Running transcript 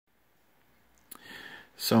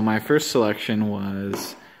So my first selection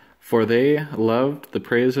was For They Loved the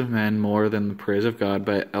Praise of Men More Than the Praise of God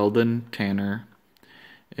by Eldon Tanner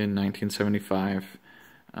in 1975.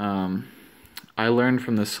 I learned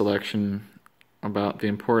from this selection about the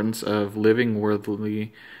importance of living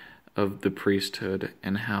worthily of the priesthood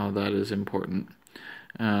and how that is important.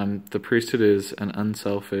 The priesthood is an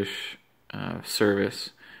unselfish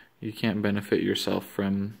service. You can't benefit yourself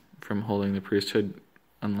from holding the priesthood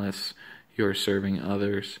unless you're serving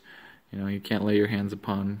others. You can't lay your hands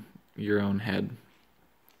upon your own head.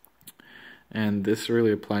 And this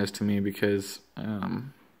really applies to me because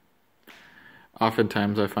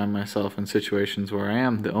oftentimes I find myself in situations where I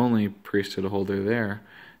am the only priesthood holder there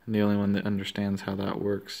and the only one that understands how that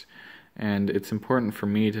works. And it's important for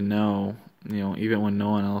me to know, even when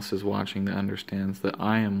no one else is watching, that understands that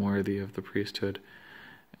I am worthy of the priesthood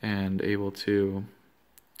and able to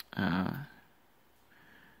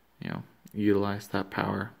utilize that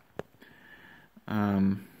power.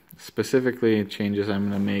 Specifically, changes I'm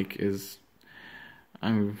going to make is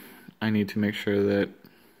I need to make sure that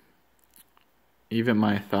even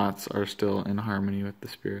my thoughts are still in harmony with the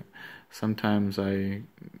Spirit. Sometimes I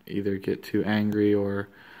either get too angry or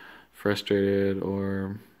frustrated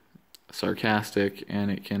or sarcastic, and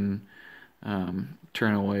it can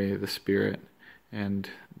turn away the Spirit, and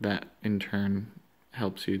that in turn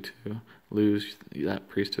helps you to lose that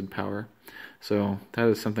priesthood power. So that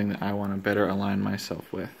is something that I want to better align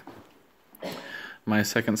myself with. My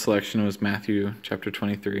second selection was Matthew chapter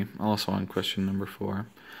 23, also on question number 4.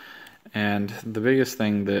 And the biggest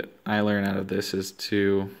thing that I learn out of this is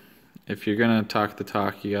if you're going to talk the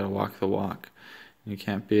talk, you got to walk the walk. You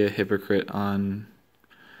can't be a hypocrite on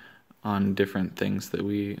different things that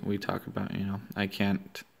we talk about. I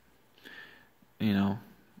can't,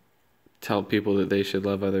 tell people that they should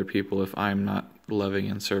love other people if I'm not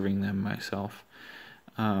loving and serving them myself.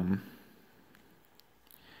 And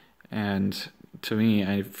to me,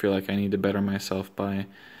 I feel like I need to better myself by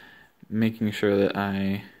making sure that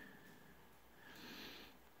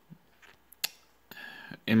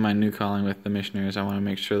in my new calling with the missionaries, I want to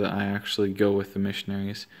make sure that I actually go with the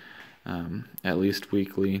missionaries at least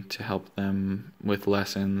weekly to help them with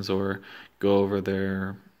lessons or go over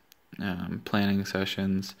their planning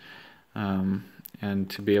sessions, and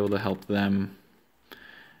to be able to help them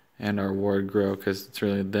and our ward grow, because it's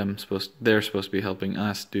really they're supposed to be helping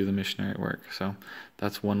us do the missionary work. So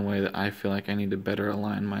that's one way that I feel like I need to better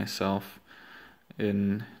align myself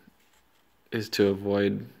is to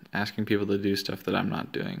avoid asking people to do stuff that I'm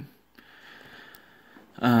not doing.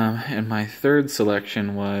 And my third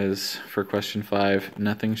selection was for question 5,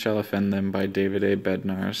 Nothing Shall Offend Them by David A.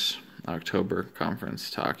 Bednar's October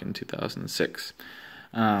conference talk in 2006.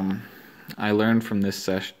 I learned from this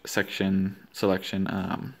selection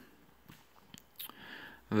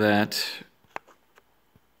that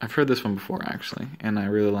I've heard this one before, actually, and I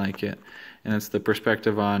really like it. And it's the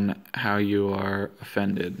perspective on how you are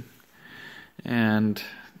offended. And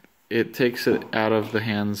it takes it out of the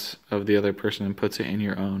hands of the other person and puts it in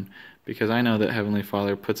your own. Because I know that Heavenly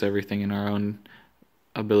Father puts everything in our own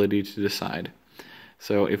ability to decide.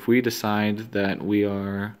 So if we decide that we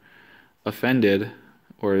are offended,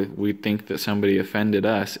 or we think that somebody offended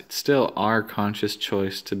us, it's still our conscious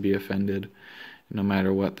choice to be offended, no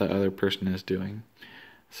matter what the other person is doing.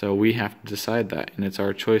 So we have to decide that, and it's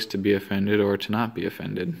our choice to be offended or to not be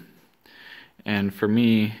offended. And for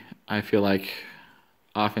me, I feel like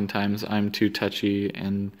oftentimes I'm too touchy,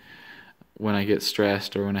 and when I get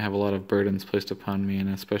stressed or when I have a lot of burdens placed upon me,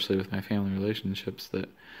 and especially with my family relationships, that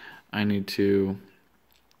I need to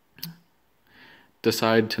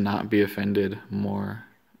decide to not be offended more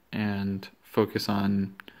and focus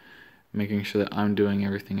on making sure that I'm doing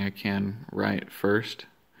everything I can right first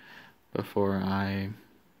before I,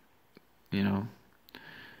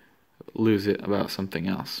 lose it about something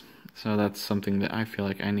else. So that's something that I feel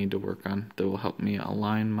like I need to work on that will help me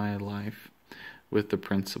align my life with the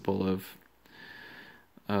principle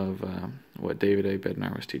of what David A.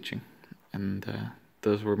 Bednar was teaching. And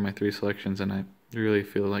those were my 3 selections, and I really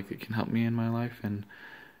feel like it can help me in my life and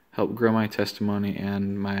help grow my testimony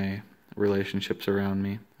and my relationships around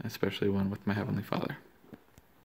me, especially one with my Heavenly Father.